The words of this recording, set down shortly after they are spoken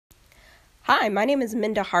Hi, my name is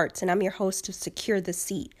Minda and I'm your host of Secure the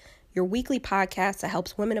Seat, your weekly podcast that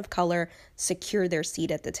helps women of color secure their seat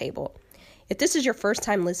at the table. If this is your first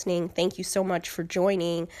time listening, thank you so much for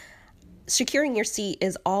joining. Securing your seat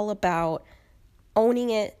is all about owning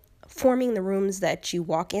it, forming the rooms that you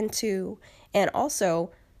walk into, and also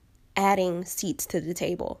adding seats to the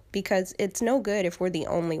table, because it's no good if we're the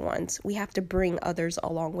only ones. We have to bring others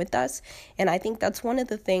along with us, and I think that's one of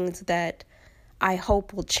the things that I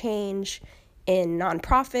hope will change in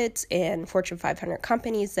nonprofits and Fortune 500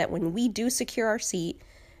 companies, that when we do secure our seat,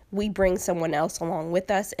 we bring someone else along with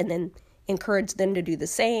us and then encourage them to do the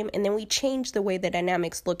same. And then we change the way the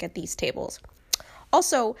dynamics look at these tables.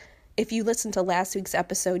 Also, if you listened to last week's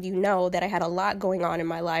episode, you know that I had a lot going on in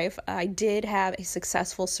my life. I did have a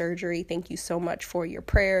successful surgery. Thank you so much for your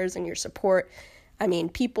prayers and your support. I mean,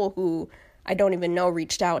 people who I don't even know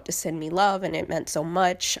reached out to send me love, and it meant so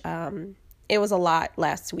much. It was a lot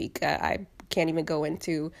last week. I can't even go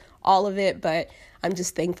into all of it, but I'm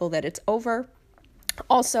just thankful that it's over.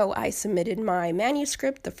 Also, I submitted my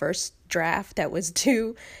manuscript, the first draft that was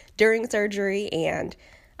due during surgery, and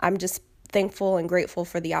I'm just thankful and grateful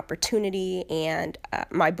for the opportunity. And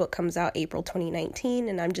my book comes out April 2019,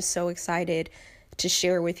 and I'm just so excited to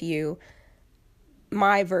share with you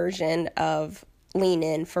my version of Lean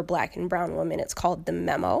In for Black and Brown Women. It's called The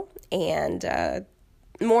Memo, and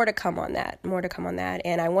more to come on that.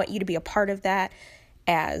 And I want you to be a part of that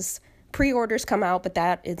as pre-orders come out, but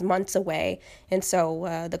that is months away. And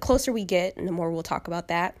so the closer we get, and the more we'll talk about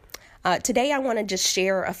that. Today, I want to just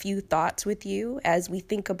share a few thoughts with you as we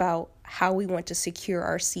think about how we want to secure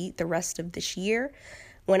our seat the rest of this year.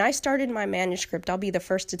 When I started my manuscript, I'll be the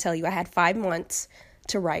first to tell you, I had 5 months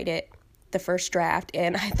to write it, the first draft,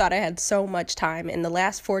 and I thought I had so much time. In the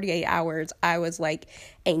last 48 hours, I was like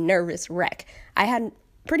a nervous wreck. I had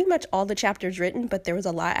pretty much all the chapters written, but there was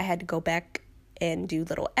a lot I had to go back and do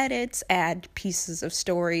little edits, add pieces of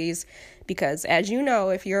stories, because as you know,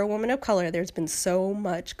 if you're a woman of color, there's been so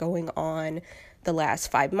much going on the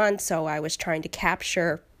last 5 months. So I was trying to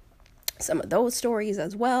capture some of those stories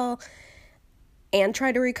as well and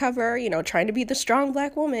try to recover, trying to be the strong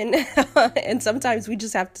Black woman. And sometimes we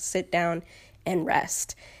just have to sit down and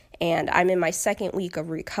rest. And I'm in my second week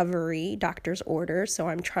of recovery, doctor's order, so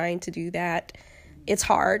I'm trying to do that. It's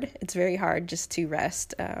hard. It's very hard just to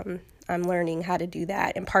rest. I'm learning how to do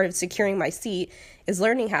that. And part of securing my seat is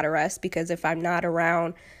learning how to rest, because if I'm not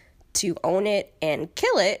around to own it and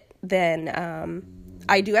kill it, then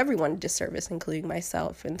I do everyone a disservice, including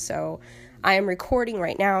myself. And so I am recording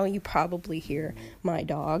right now. You probably hear my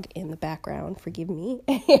dog in the background. Forgive me.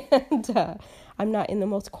 And I'm not in the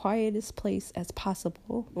most quietest place as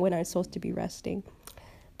possible when I'm supposed to be resting.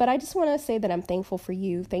 But I just want to say that I'm thankful for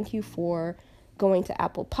you. Thank you for going to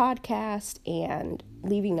Apple Podcast and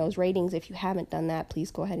leaving those ratings. If you haven't done that, please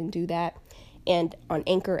go ahead and do that. And on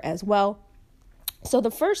Anchor as well. So the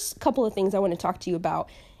first couple of things I want to talk to you about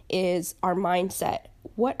is our mindset.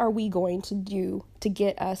 What are we going to do to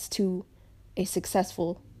get us to a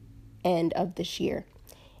successful end of this year?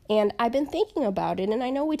 And I've been thinking about it, and I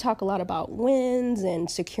know we talk a lot about wins and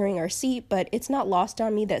securing our seat, but it's not lost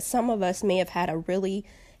on me that some of us may have had a really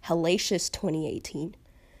hellacious 2018.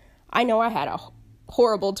 I know I had a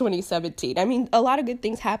horrible 2017. I mean, a lot of good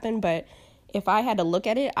things happened, but if I had to look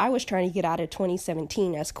at it, I was trying to get out of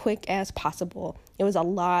 2017 as quick as possible. It was a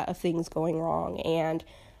lot of things going wrong, and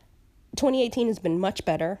 2018 has been much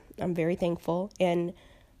better. I'm very thankful. And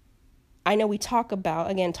I know we talk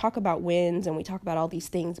about wins, and we talk about all these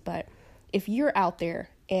things, but if you're out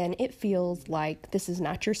there and it feels like this is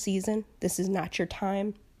not your season, this is not your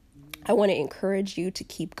time, I want to encourage you to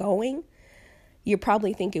keep going. You're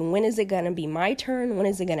probably thinking, when is it going to be my turn? When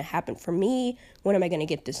is it going to happen for me? When am I going to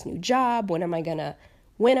get this new job? When is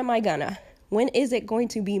it going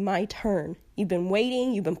to be my turn? You've been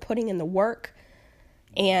waiting, you've been putting in the work,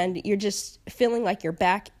 and you're just feeling like your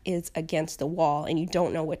back is against the wall and you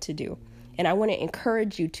don't know what to do. And I want to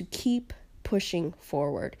encourage you to keep pushing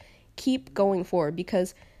forward, keep going forward,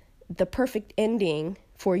 because the perfect ending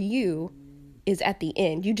for you is at the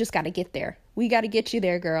end. You just got to get there. We got to get you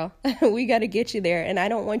there, girl. We got to get you there. And I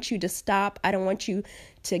don't want you to stop. I don't want you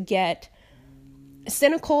to get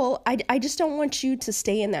cynical. I just don't want you to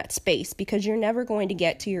stay in that space, because you're never going to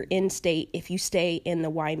get to your end state if you stay in the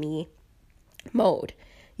why me mode.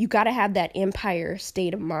 You got to have that empire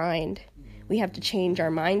state of mind. We have to change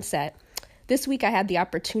our mindset. This week, I had the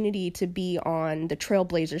opportunity to be on the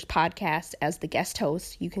Trailblazers podcast as the guest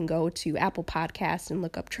host. You can go to Apple Podcasts and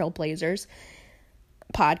look up Trailblazers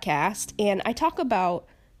podcast. And I talk about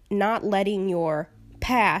not letting your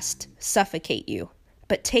past suffocate you,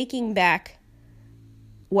 but taking back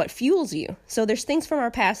what fuels you. So there's things from our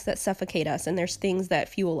past that suffocate us, and there's things that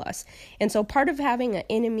fuel us. And so part of having not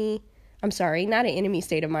an enemy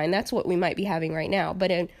state of mind, that's what we might be having right now. But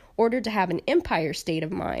in order to have an empire state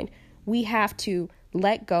of mind, we have to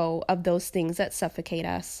let go of those things that suffocate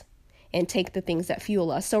us and take the things that fuel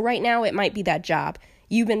us. So right now it might be that job.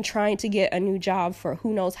 You've been trying to get a new job for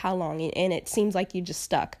who knows how long, and it seems like you're just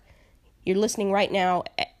stuck. You're listening right now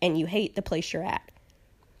and you hate the place you're at.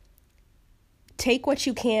 Take what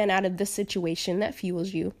you can out of the situation that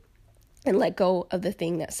fuels you and let go of the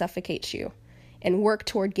thing that suffocates you, and work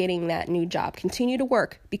toward getting that new job. Continue to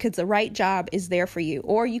work because the right job is there for you.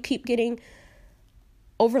 Or you keep getting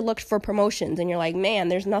overlooked for promotions and you're like, man,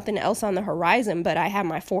 there's nothing else on the horizon, but I have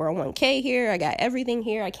my 401k here. I got everything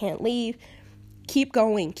here. I can't leave. Keep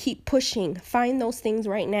going, keep pushing. Find those things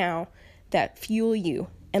right now that fuel you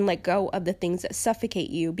and let go of the things that suffocate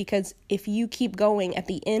you. Because if you keep going, at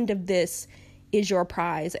the end of this is your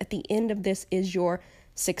prize. At the end of this is your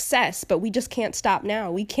success. But we just can't stop now.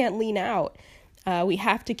 We can't lean out. We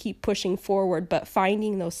have to keep pushing forward, but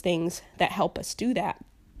finding those things that help us do that.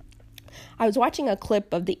 I was watching a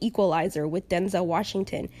clip of The Equalizer with Denzel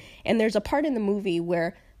Washington, and there's a part in the movie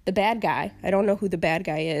where the bad guy, I don't know who the bad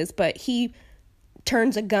guy is, but he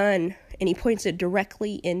turns a gun and he points it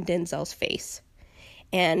directly in Denzel's face.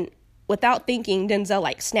 And without thinking,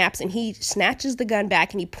 Denzel snaps and he snatches the gun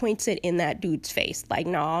back and he points it in that dude's face. Like,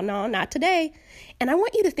 no, not today. And I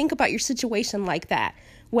want you to think about your situation like that.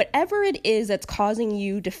 Whatever it is that's causing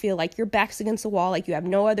you to feel like your back's against the wall, like you have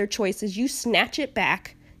no other choices, you snatch it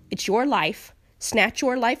back. It's your life. Snatch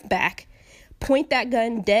your life back. Point that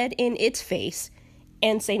gun dead in its face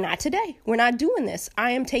and say, not today. We're not doing this.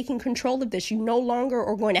 I am taking control of this. You no longer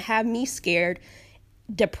are going to have me scared,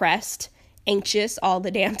 depressed, anxious all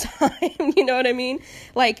the damn time. You know what I mean?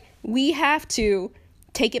 We have to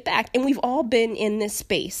take it back. And we've all been in this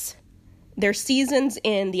space. There's seasons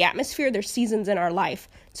in the atmosphere. There's seasons in our life.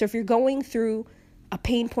 So if you're going through a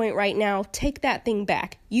pain point right now, take that thing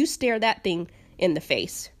back. You stare that thing in the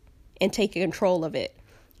face and take control of it.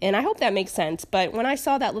 And I hope that makes sense. But when I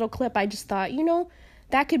saw that little clip, I just thought,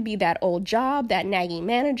 that could be that old job, that nagging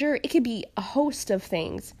manager. It could be a host of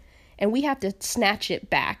things. And we have to snatch it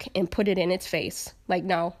back and put it in its face.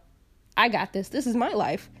 No, I got this. This is my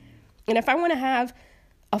life. And if I want to have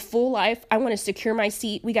a full life, I want to secure my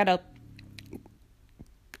seat. We got to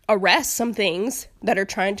arrest some things that are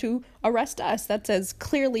trying to arrest us. That's as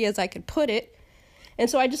clearly as I could put it. And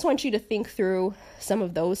so I just want you to think through some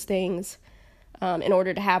of those things in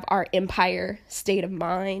order to have our empire state of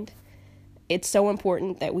mind. It's so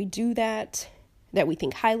important that we do that we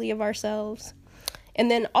think highly of ourselves. And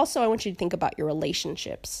then also I want you to think about your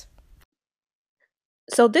relationships.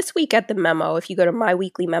 So this week at the memo, if you go to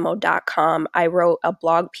myweeklymemo.com, I wrote a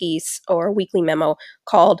blog piece or a weekly memo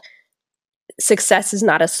called Success is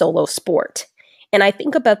Not a Solo Sport. And I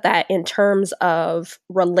think about that in terms of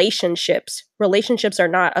relationships. Relationships are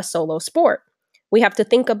not a solo sport. We have to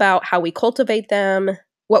think about how we cultivate them,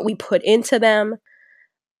 what we put into them,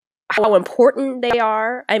 how important they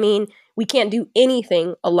are. I mean, we can't do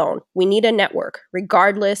anything alone. We need a network,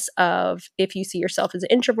 regardless of if you see yourself as an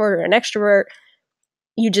introvert or an extrovert.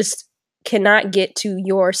 You just cannot get to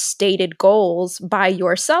your stated goals by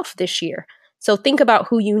yourself this year. So think about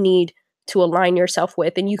who you need to align yourself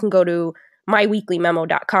with. And you can go to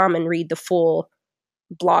myweeklymemo.com and read the full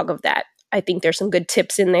blog of that. I think there's some good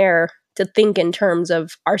tips in there to think in terms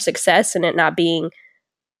of our success and it not being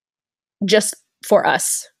just for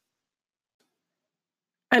us.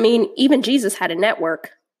 I mean, even Jesus had a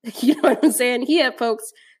network. You know what I'm saying? He had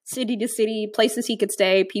folks city to city, places he could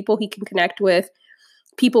stay, people he can connect with,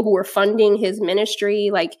 people who were funding his ministry.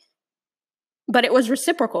 But it was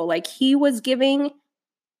reciprocal. He was giving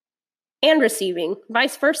and receiving,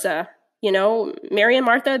 vice versa. Mary and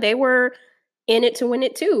Martha, they were in it to win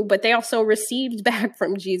it too, but they also received back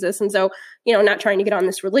from Jesus. And so, not trying to get on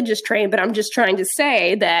this religious train, but I'm just trying to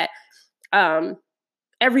say that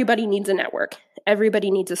everybody needs a network.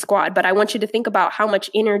 Everybody needs a squad. But I want you to think about how much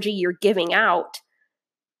energy you're giving out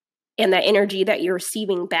and that energy that you're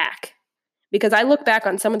receiving back. Because I look back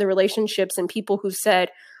on some of the relationships and people who said,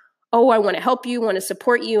 oh, I want to help you, want to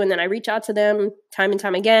support you. And then I reach out to them time and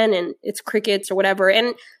time again and it's crickets or whatever.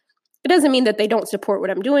 And it doesn't mean that they don't support what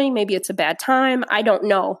I'm doing. Maybe it's a bad time. I don't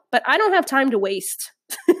know. But I don't have time to waste.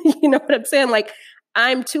 You know what I'm saying?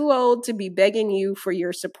 I'm too old to be begging you for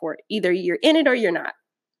your support. Either you're in it or you're not.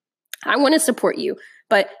 I want to support you,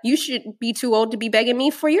 but you should be too old to be begging me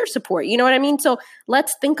for your support. You know what I mean? So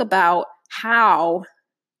let's think about how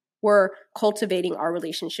we're cultivating our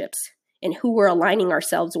relationships and who we're aligning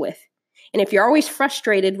ourselves with. And if you're always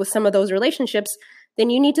frustrated with some of those relationships, then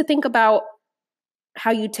you need to think about how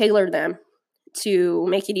you tailor them to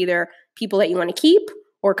make it either people that you want to keep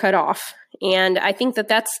or cut off. And I think that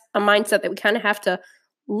that's a mindset that we kind of have to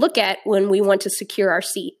look at when we want to secure our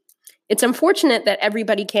seat. It's unfortunate that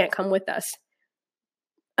everybody can't come with us.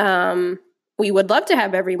 We would love to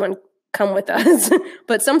have everyone come with us,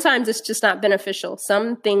 but sometimes it's just not beneficial.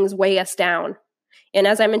 Some things weigh us down. And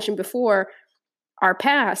as I mentioned before, our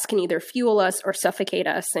past can either fuel us or suffocate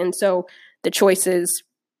us. And so the choice is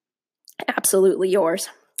absolutely yours.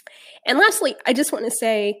 And lastly, I just want to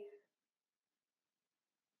say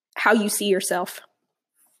how you see yourself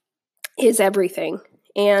is everything.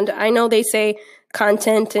 And I know they say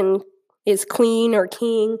content is queen or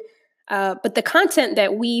king, but the content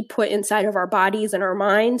that we put inside of our bodies and our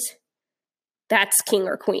minds, that's king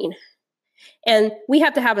or queen. And we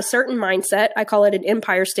have to have a certain mindset. I call it an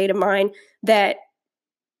empire state of mind, that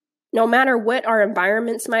no matter what our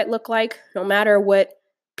environments might look like, no matter what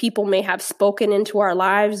people may have spoken into our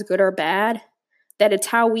lives, good or bad, that it's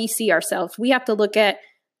how we see ourselves. We have to look at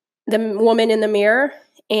the woman in the mirror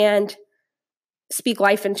and speak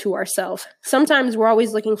life into ourselves. Sometimes we're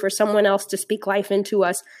always looking for someone else to speak life into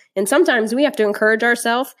us. And sometimes we have to encourage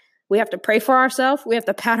ourselves. We have to pray for ourselves. We have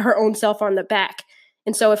to pat our own self on the back.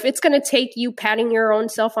 And so if it's going to take you patting your own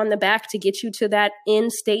self on the back to get you to that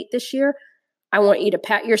end state this year, I want you to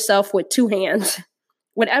pat yourself with two hands.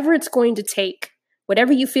 Whatever it's going to take,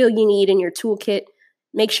 whatever you feel you need in your toolkit,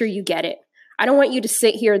 make sure you get it. I don't want you to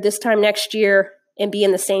sit here this time next year and be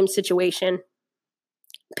in the same situation.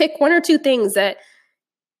 Pick one or two things that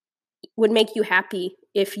would make you happy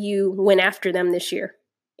if you went after them this year.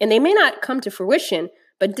 And they may not come to fruition,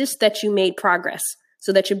 but just that you made progress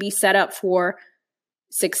so that you'll be set up for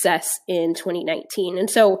success in 2019. And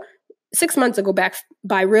so 6 months ago back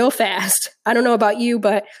by real fast. I don't know about you,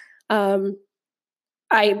 but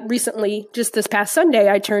I recently, just this past Sunday,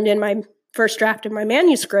 I turned in my first draft of my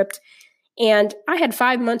manuscript, and I had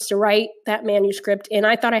 5 months to write that manuscript, and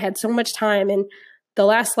I thought I had so much time. And the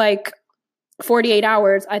last 48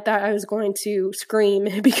 hours, I thought I was going to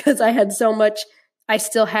scream because I had so much I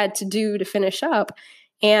still had to do to finish up.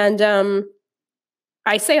 And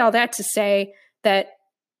I say all that to say that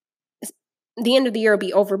the end of the year will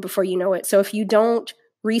be over before you know it. So if you don't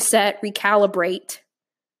reset, recalibrate,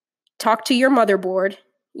 talk to your motherboard,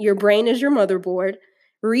 your brain is your motherboard,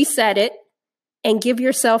 reset it, and give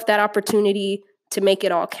yourself that opportunity to make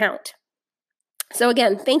it all count. So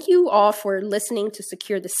again, thank you all for listening to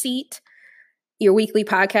Secure the Seat, your weekly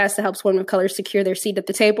podcast that helps women of color secure their seat at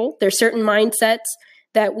the table. There's certain mindsets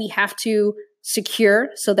that we have to secure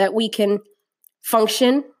so that we can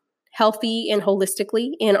function healthy and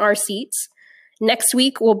holistically in our seats. Next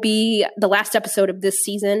week will be the last episode of this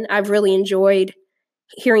season. I've really enjoyed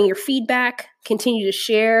hearing your feedback. Continue to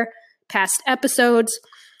share past episodes.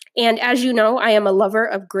 And as you know, I am a lover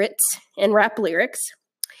of grits and rap lyrics.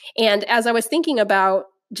 And as I was thinking about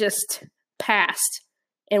just past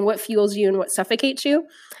and what fuels you and what suffocates you,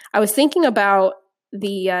 I was thinking about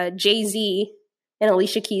the Jay-Z and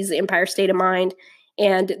Alicia Keys' Empire State of Mind.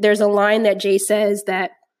 And there's a line that Jay says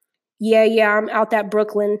that, yeah, I'm out that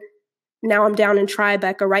Brooklyn. Now I'm down in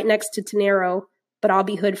Tribeca, right next to Tenero, but I'll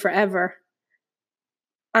be hood forever.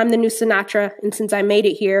 I'm the new Sinatra, and since I made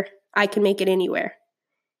it here, I can make it anywhere.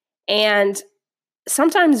 And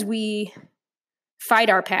sometimes we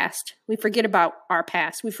fight our past. We forget about our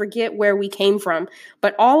past. We forget where we came from.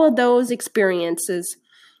 But all of those experiences,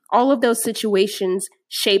 all of those situations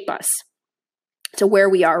shape us to where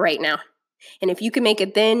we are right now. And if you can make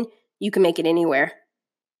it then, you can make it anywhere.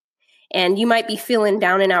 And you might be feeling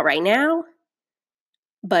down and out right now,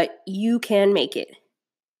 but you can make it.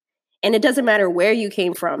 And it doesn't matter where you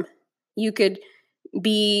came from. You could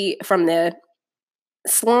be from the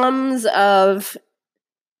slums of,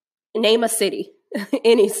 name a city,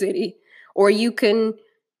 any city, or you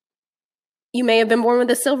may have been born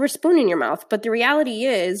with a silver spoon in your mouth, but the reality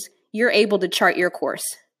is you're able to chart your course.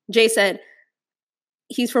 Jay said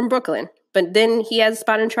he's from Brooklyn, but then he has a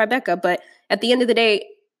spot in Tribeca, but at the end of the day,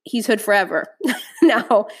 he's hood forever.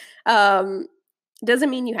 Now, doesn't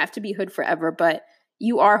mean you have to be hood forever, but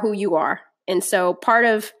you are who you are. And so part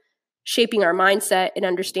of shaping our mindset and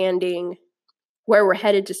understanding where we're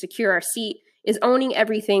headed to secure our seat is owning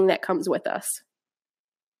everything that comes with us.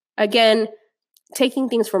 Again, taking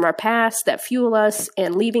things from our past that fuel us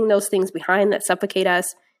and leaving those things behind that suffocate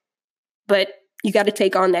us. But you got to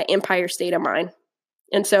take on that empire state of mind.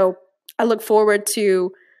 And so I look forward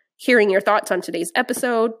to hearing your thoughts on today's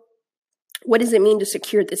episode. What does it mean to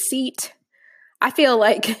secure the seat? I feel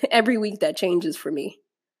like every week that changes for me.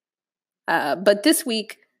 But this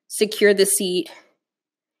week, secure the seat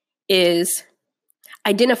is,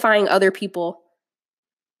 identifying other people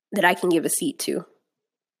that I can give a seat to.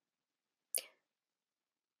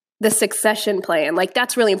 The succession plan, like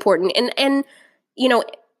that's really important. And you know,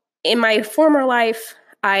 in my former life,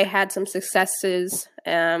 I had some successes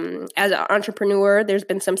as an entrepreneur. There's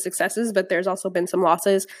been some successes, but there's also been some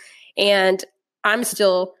losses. And I'm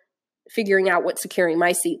still figuring out what securing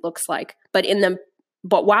my seat looks like. But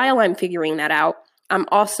while I'm figuring that out, I'm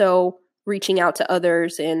also reaching out to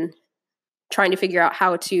others and trying to figure out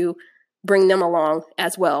how to bring them along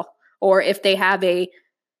as well. Or if they have a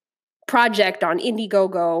project on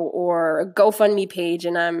Indiegogo or a GoFundMe page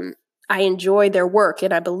and I enjoy their work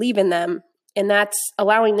and I believe in them, and that's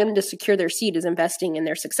allowing them to secure their seat is investing in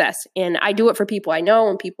their success. And I do it for people I know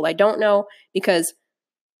and people I don't know, because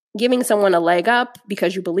giving someone a leg up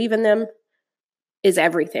because you believe in them is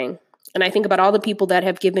everything. And I think about all the people that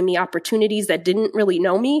have given me opportunities that didn't really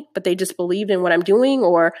know me, but they just believed in what I'm doing,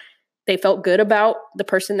 or they felt good about the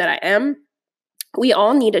person that I am. We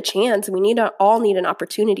all need a chance. We all need an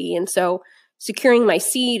opportunity. And so securing my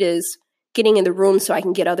seat is getting in the room so I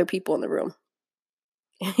can get other people in the room.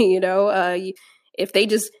 If they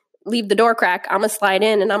just leave the door crack, I'm going to slide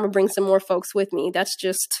in and I'm going to bring some more folks with me. That's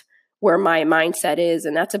just where my mindset is.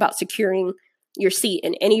 And that's about securing your seat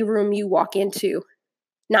in any room you walk into,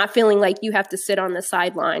 not feeling like you have to sit on the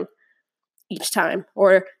sideline each time,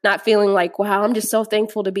 or not feeling like, wow, I'm just so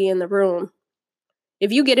thankful to be in the room.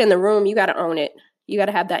 If you get in the room, you got to own it. You got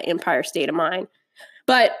to have that Empire state of mind.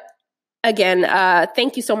 But again,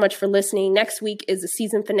 thank you so much for listening. Next week is the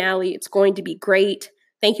season finale. It's going to be great.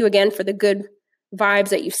 Thank you again for the good vibes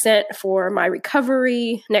that you sent for my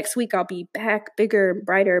recovery. Next week, I'll be back bigger,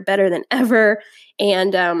 brighter, better than ever,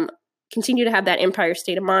 and continue to have that Empire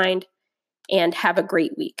state of mind, and have a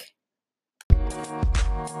great week.